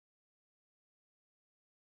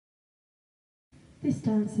This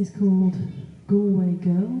dance is called Galway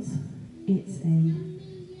Girls. It's a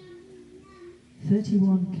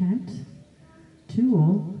 31 count, 2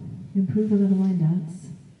 all, improve a little line dance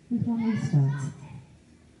with 1 restart.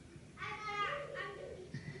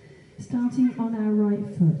 Starting on our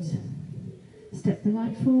right foot, step the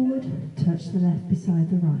right forward, touch the left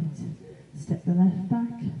beside the right. Step the left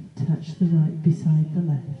back, touch the right beside the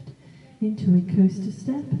left. Into a coaster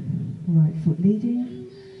step, right foot leading,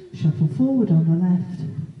 shuffle forward on the left,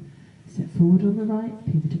 step forward on the right,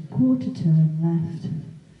 pivot a quarter turn left,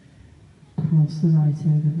 cross the right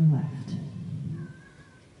over the left.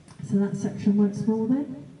 So that section once more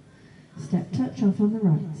then. Step touch off on the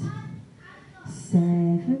right.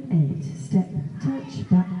 7, 8, step touch,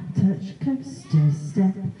 back touch, coaster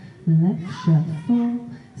step, left shuffle,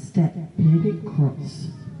 step pivot cross.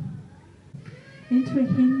 Into a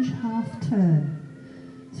hinge half turn.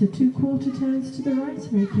 So 2 quarter turns to the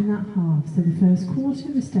right, making that half. So the first quarter,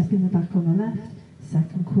 we're stepping the back on the left.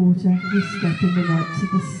 Second quarter, we're stepping the right to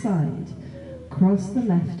the side. Cross the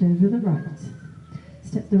left over the right.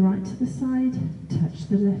 Step the right to the side, touch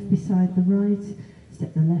the left beside the right.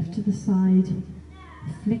 Step the left to the side,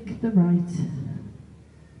 flick the right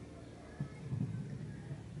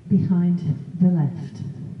behind the left.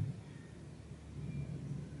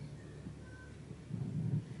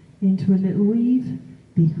 Into a little weave,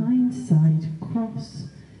 behind side cross,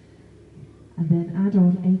 and then add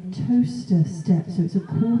on a toaster step. So it's a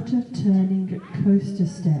quarter turning coaster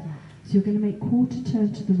step. So you're going to make quarter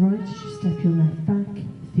turn to the right as you step your left back,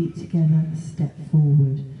 feet together, step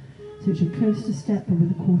forward. So it's a coaster step but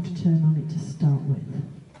with a quarter turn on it to start with.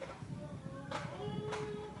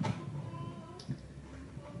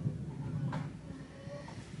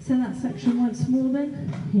 So that section once more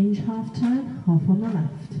then. Hinge half turn, half on the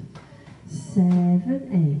left.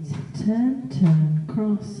 7, 8, turn, turn,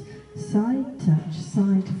 cross, side touch,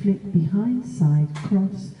 side flick, behind side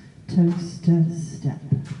cross, toaster step.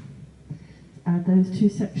 Add those 2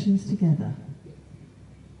 sections together.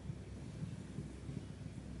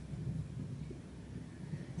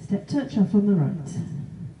 Step touch off on the right.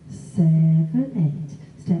 7,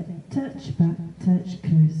 8, step touch, back touch,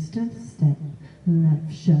 coaster step,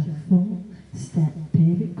 left shuffle, step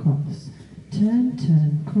pivot cross, turn,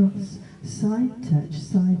 turn, cross, side touch,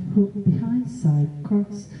 side hook, behind side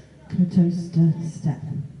cross, toaster step.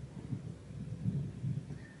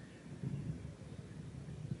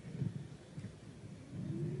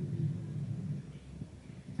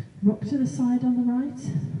 Rock to the side on the right,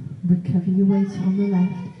 recover your weight on the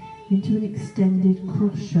left into an extended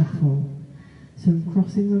cross shuffle. So I'm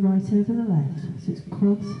crossing the right over the left, so it's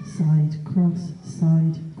cross, side,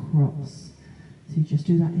 cross. So you just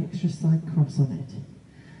do that extra side cross on it.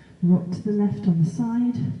 Rock to the left on the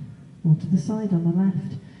side, or to the side on the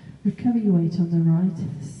left, recover your weight on the right,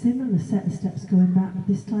 similar set of steps going back, but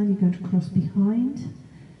this time you're going to cross behind,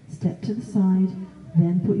 step to the side,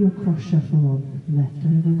 then put your cross shuffle on, left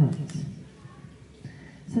over right.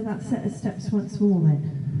 So that set of steps once more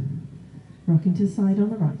then. Rocking to the side on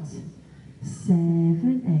the right.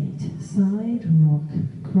 7, 8, side rock,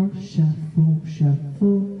 cross shuffle,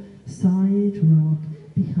 shuffle, side rock,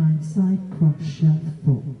 behind side cross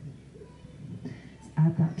shuffle. Let's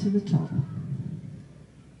add that to the top.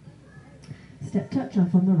 Step touch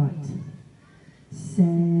off on the right.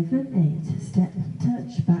 7, 8, step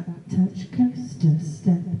touch, back touch, coaster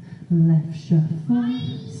step, left shuffle,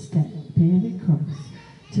 step pivot cross,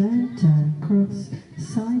 turn, turn, cross,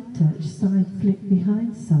 side touch, side flick,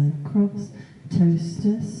 behind side cross,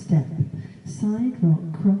 toaster step, side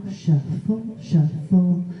rock, cross, shuffle,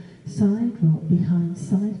 shuffle, side rock, behind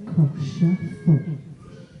side cross, shuffle.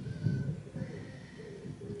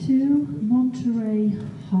 2 Monterey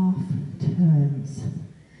half turns.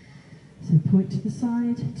 So point to the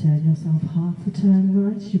side, turn yourself half a turn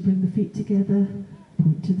right, you bring the feet together,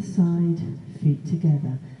 point to the side, feet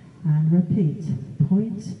together, and repeat.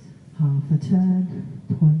 Point, half a turn,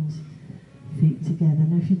 point, feet together.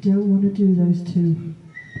 Now if you don't want to do those 2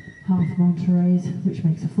 half Montereys, which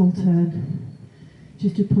makes a full turn,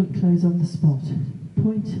 just do point close on the spot.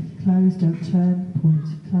 Point, close, don't turn, point,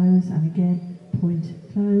 close, and again, point,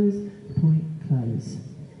 close, point, close.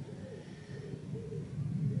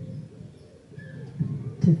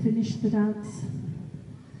 To finish the dance,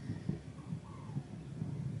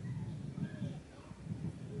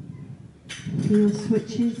 heel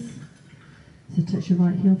switches. So touch your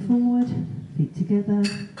right heel forward, feet together,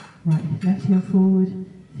 right, left heel forward,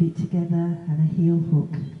 feet together, and a heel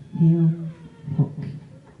hook,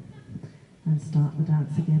 and start the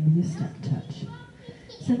dance again with your step touch.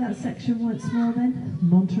 So that section once more then,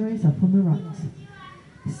 Montereys up on the right.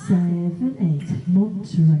 7, 8,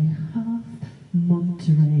 Monterey half,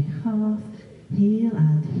 Monterey half, heel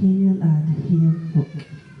and heel hook.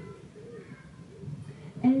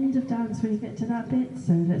 End of dance when you get to that bit,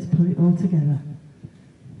 so let's put it all together.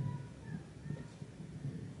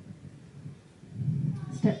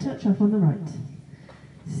 Step touch off on the right.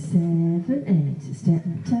 7, 8, step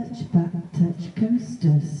touch, back touch,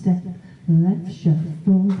 coaster, step, left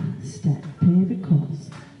shuffle, step, pivot cross,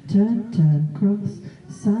 turn, turn, cross,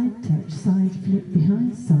 side touch, side flip,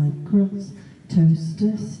 behind, side cross,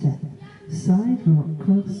 toaster, step, side rock,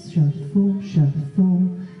 cross, shuffle,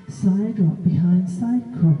 shuffle, side rock, behind, side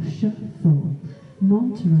cross, shuffle,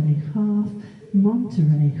 Monterey half,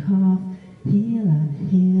 heel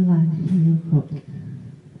and heel hook.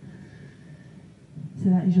 So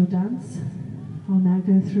that is your dance. I'll now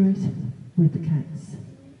go through it with the counts.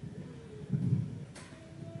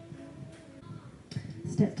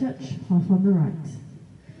 Step touch, half on the right.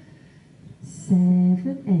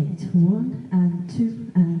 7, 8, 1 and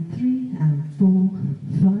 2 and 3 and 4,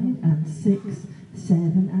 5 and 6,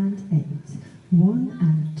 7 and 8, 1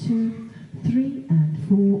 and 2, 3 and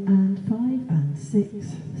 4 and 5 and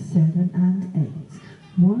 6, 7 and 8,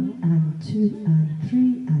 1 and 2 and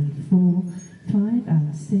 3 and 4, 5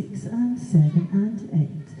 and 6 and 7 and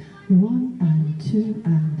 8, 1 and 2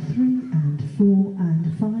 and 3 and 4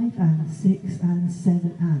 and 5 and 6 and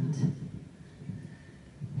 7 and.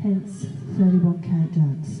 Hence 31 count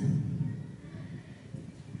dance.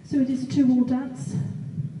 So it is a 2-wall dance.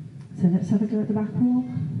 So let's have a go at the back wall.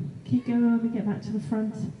 Keep going when we get back to the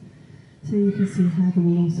front so you can see how the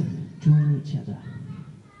walls join each other.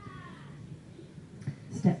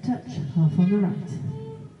 Step touch, half on the right.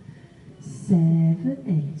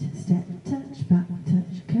 7, 8, step touch, back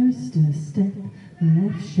touch, coaster, step,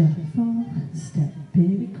 left shuffle, step,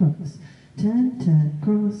 pivot cross, turn, turn,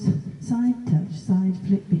 cross, side touch, side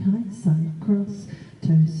flip, behind, side cross,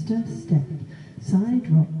 toaster, step,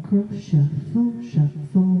 side rock, cross, shuffle,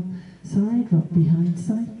 shuffle, side rock, behind,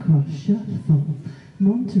 side cross, shuffle,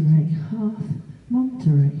 Monterey half,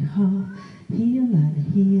 heel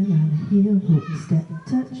and heel hook, step,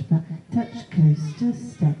 touch, back touch, coaster,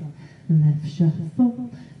 step, left shuffle,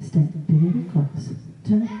 step, pivot cross,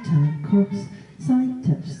 turn, turn, cross, side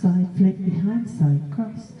touch, side flip, behind, side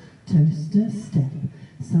cross, toaster, step,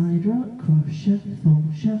 side rock, cross, shuffle,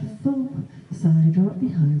 shuffle, side rock,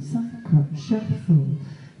 behind, side cross, shuffle,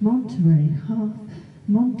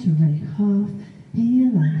 Monterey half,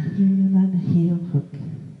 heel and heel hook.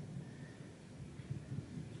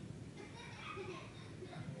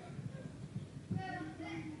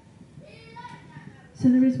 So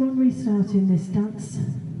there is one restart in this dance.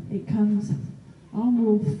 It comes on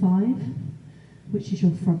wall 5, which is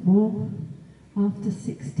your front wall, after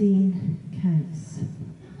 16 counts.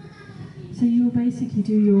 So you will basically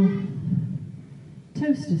do your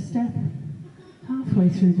toaster step halfway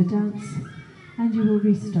through the dance and you will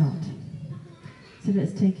restart. So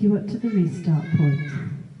let's take you up to the restart point.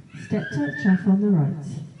 Step touch off on the right.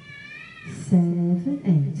 7,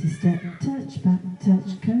 8, step touch, back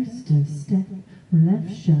touch, coaster, step,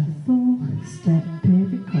 left shuffle, step,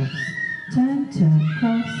 pivot cross, turn, turn,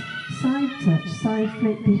 cross, side touch, side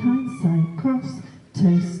flip, behind, side cross,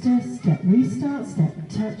 toaster, step, restart, step,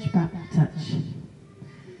 touch, back touch.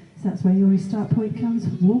 So that's where your restart point comes,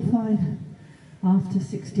 wall 5, after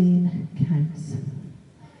 16 counts.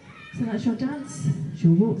 So that's your dance, it's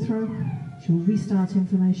your walk through, it's your restart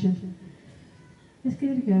information. Let's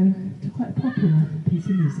give it a go to quite a popular piece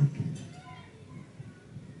of music.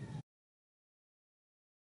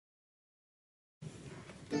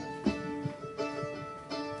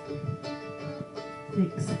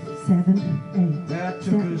 6, 7, 8. Step,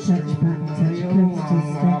 touch, back, touch, coaster,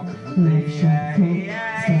 step, left shuffle,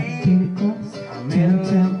 step, pivot cross, turn,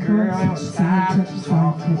 turn, cross, side touch,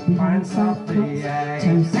 side flip, behind, side cross,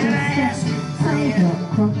 toaster, step, side rock,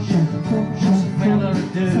 cross, shuffle, shuffle,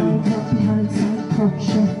 side rock, behind, side cross,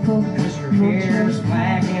 shuffle, hair's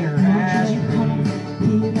black and her eyes are blue.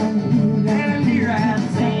 heel and heel, step,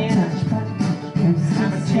 touch, back, touch,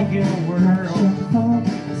 coaster, step, left shuffle,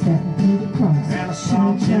 step, pivot cross, And a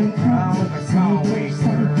salt and crown with a Galway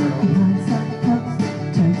Girls. behind, side cross,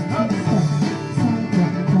 toaster, step, side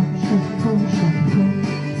rock, cross, shuffle, shuffle,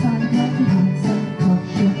 side rock, behind, side cross,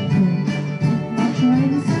 shuffle, march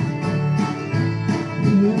raise,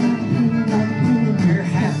 heel and heel, You're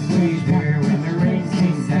halfway there when the rain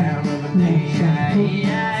came down on the day. step,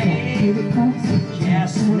 pivot cross,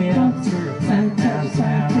 Just me up through a flat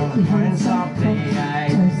downtown on the fine soft day.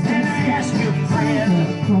 And I ask you, friend,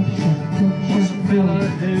 what's a fella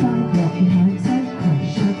do? side rock, behind, side cross,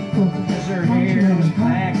 shuffle, Cause her hair was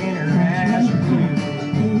black and her eyes are blue.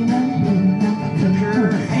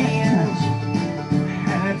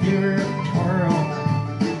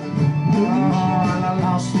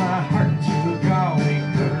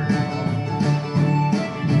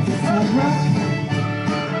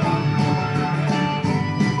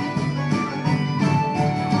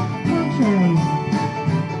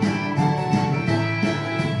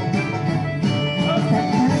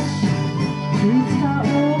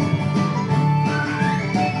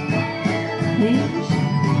 hinge.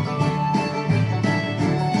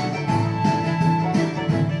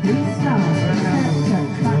 Restart, center,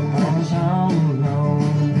 factor,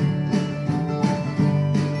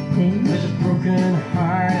 hinge. With a broken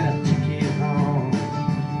heart, I took it home.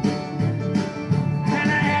 And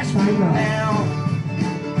I asked you now,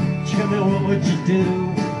 tell me what would you do?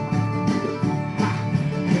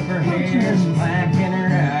 If her hair's black and her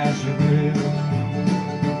eyes are blue.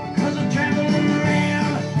 'Cause I'm traveling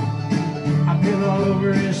around, I've been all over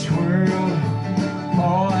this world.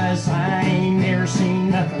 Boys, I ain't never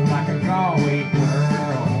seen nothing like a Galway girl.